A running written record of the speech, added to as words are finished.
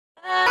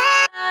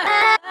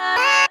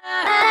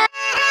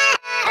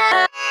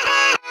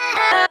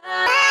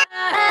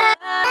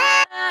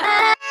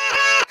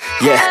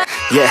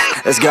yeah,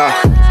 let's go.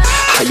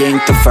 I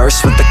ain't the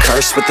first with the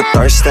curse, with the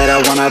thirst that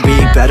I wanna be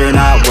better,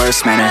 not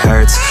worse, man it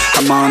hurts.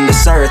 I'm on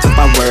this earth with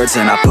my words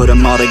and I put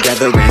them all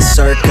together,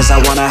 insert, cause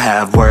I wanna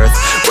have worth.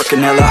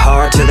 Working hella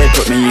hard till they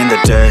put me in the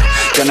dirt.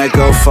 Gonna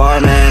go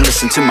far, man,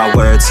 listen to my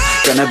words.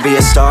 Gonna be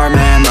a star,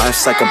 man,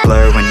 life's like a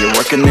blur. When you're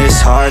working this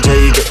hard till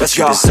you get what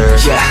you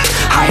deserve. Yeah,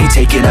 I ain't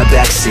taking a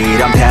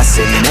backseat, I'm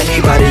passing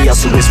anybody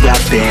else who is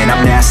rapping.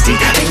 I'm nasty,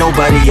 ain't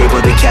nobody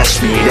able to catch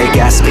me. They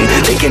gas me,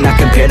 they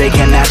cannot compare, they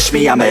can't match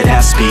me. I'm at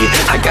half speed,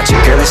 I got your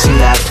girl and she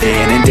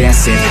laughing and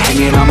dancing,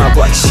 hanging on my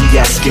butt, she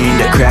asking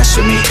to crash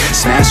with me,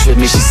 smash with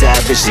me. She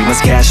savage, she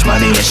wants cash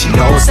money and she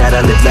knows that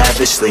I live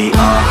lavishly.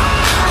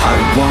 I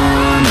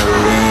wanna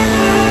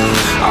live,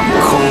 I'm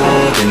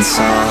cold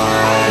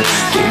inside.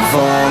 Gave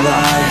all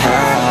I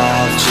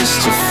have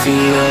just to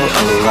feel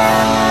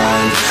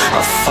alive.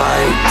 I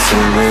fight to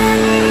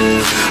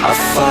live, I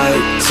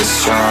fight to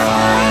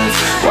strive.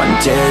 One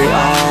day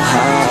I'll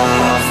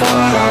have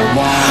what I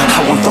want.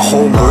 I want the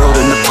whole world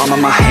in the palm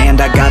of my hand.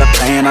 I got a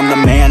plan, I'm the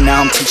man.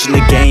 Now I'm teaching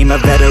the game, a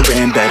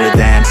veteran, better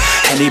than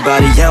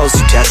anybody else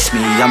who tests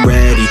me. I'm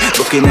ready,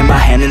 looking in my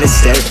hand and it's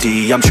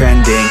steady. I'm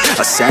trending,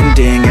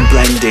 ascending and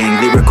blending,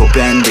 lyrical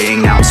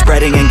bending. Now I'm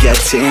spreading and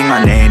getting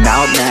my name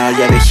out now.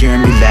 Yeah, they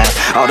hearing me laugh,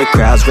 all the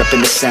crowds repping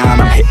the sound.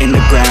 I'm hitting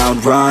the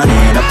ground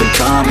running, up and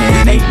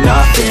coming, ain't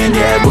nothing.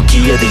 Yeah,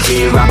 rookie of the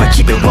year, I'ma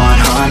keep it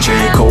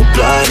 100.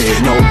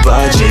 Cold-blooded, no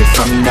budget,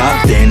 from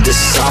nothing to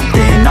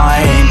something.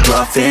 I ain't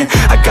bluffing,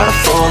 I got a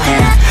full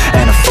hand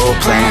and a full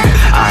plan.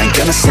 I ain't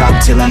gonna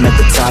stop till I'm at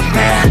the top,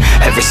 man.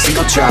 Every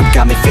single drop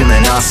got me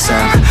feeling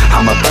awesome.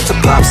 I'm about to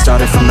pop,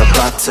 started from the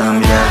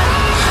bottom, yeah.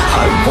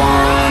 I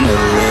wanna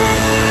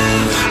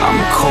live, I'm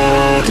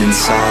cold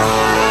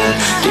inside.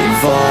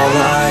 Gave all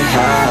I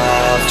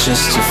have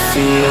just to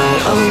feel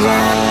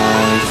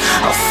alive.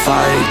 I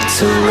fight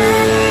to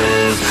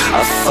live,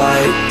 I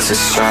fight to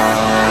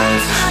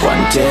strive.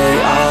 One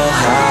day I'll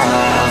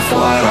have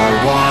what I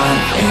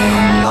want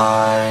in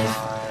life.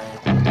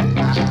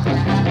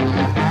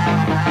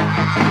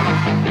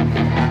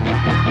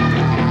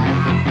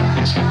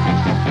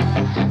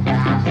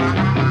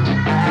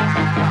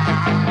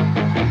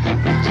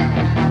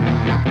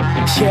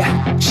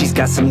 Yeah, she's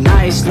got some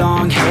nice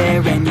long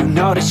hair and you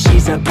know that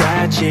she's a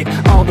bad chick.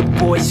 All the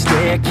boys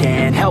stare,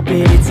 can't help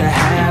it, it's a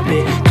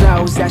habit.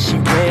 Clothes that she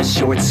wears,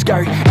 short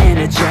skirt and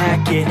a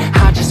jacket.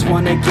 I just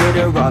wanna get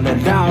her all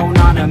alone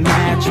on a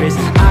mattress.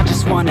 I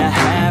just wanna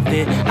have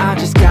it, I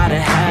just gotta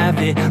have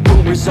it.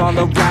 Rumors all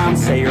around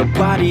say her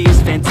body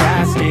is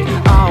fantastic.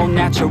 All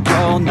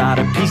natural, not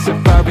a piece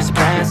of fur is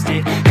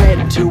plastic.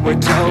 Head to her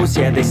toes,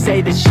 yeah, they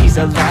say that she's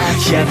a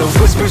latch. Yeah, the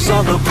whispers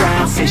all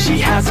around say she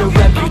has a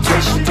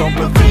reputation. Don't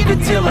believe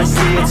it till I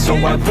see it, so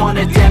I want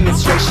a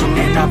demonstration.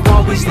 And I've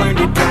always learned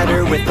it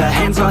better with a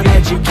hands-on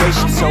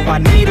education. So I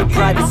need a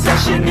private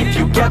session if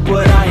you get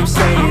what I am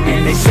saying.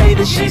 And they say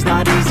that she's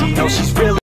not easy, no, she's really